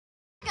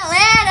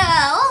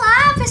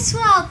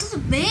pessoal, tudo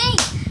bem?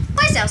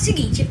 Pois é o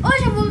seguinte,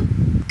 hoje eu vou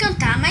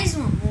cantar mais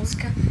uma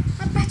música,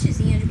 uma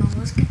partezinha de uma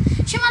música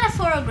chamada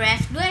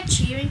Photograph do Ed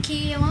Sheeran,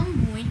 que eu amo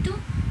muito,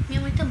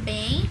 minha mãe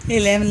também.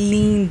 Ele é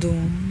lindo,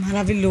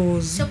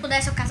 maravilhoso. Se eu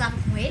pudesse eu casava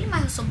com ele,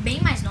 mas eu sou bem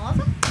mais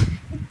nova.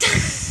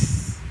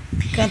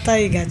 Canta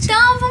aí, gatinho.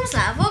 Então vamos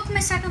lá, vou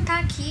começar a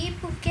cantar aqui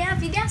porque a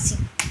vida é assim.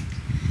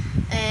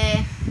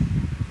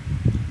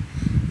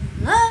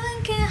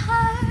 Love can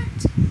hurt.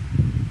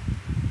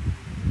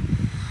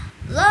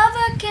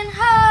 Love can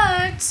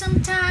hurt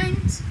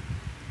sometimes,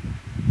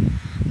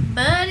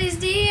 but it's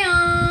the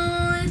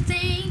only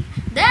thing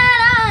that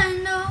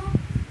I know.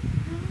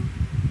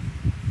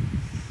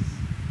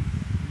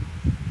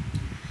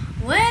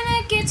 When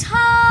it gets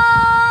hard,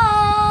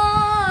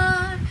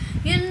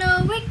 you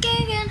know it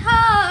can get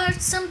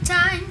hard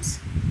sometimes,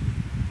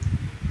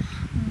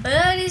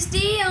 but it's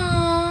the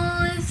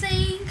only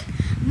thing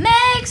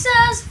makes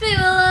us feel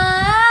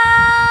alive.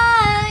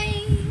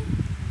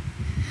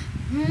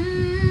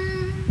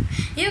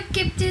 You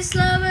keep these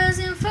lovers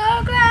in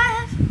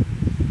photograph.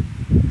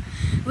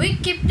 We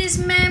keep these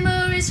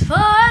memories for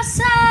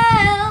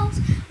ourselves.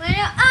 When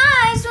your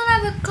eyes were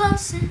never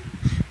closing,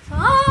 for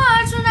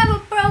hearts were never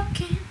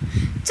broken,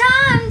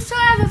 times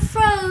forever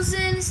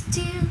frozen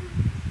still.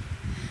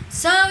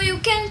 So you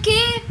can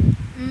keep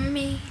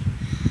me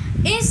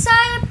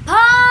inside the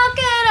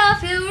pocket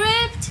of your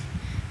ripped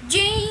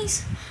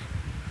jeans,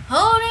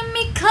 holding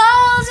me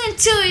close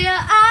into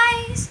your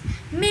eyes.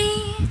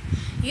 Me,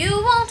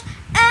 you won't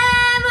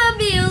ever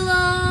be alone.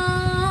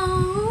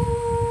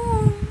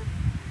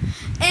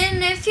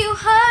 And if you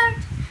hurt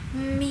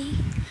me,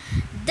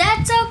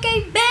 that's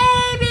okay,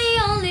 baby.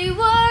 Only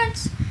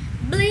words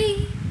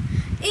bleed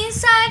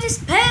inside these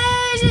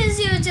pages.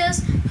 You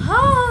just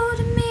hold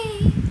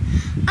me.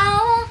 I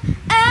won't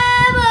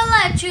ever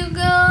let you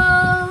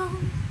go.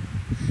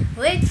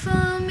 Wait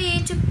for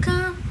me to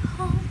come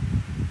home.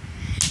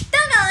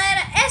 Então,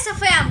 galera, essa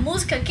foi a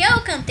música que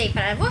eu cantei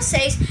para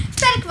vocês.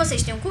 Espero que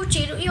vocês tenham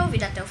curtido e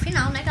ouvido até o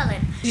final, né,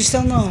 galera? Diz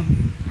seu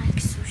nome. Ai,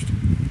 que susto.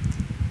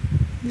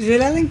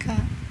 Júlia Alencar.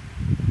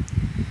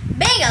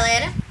 Bem,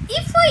 galera,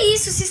 e foi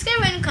isso. Se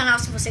inscreva aí no canal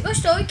se você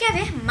gostou e quer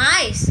ver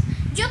mais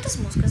de outras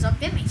músicas,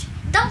 obviamente.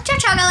 Então, tchau,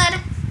 tchau, galera.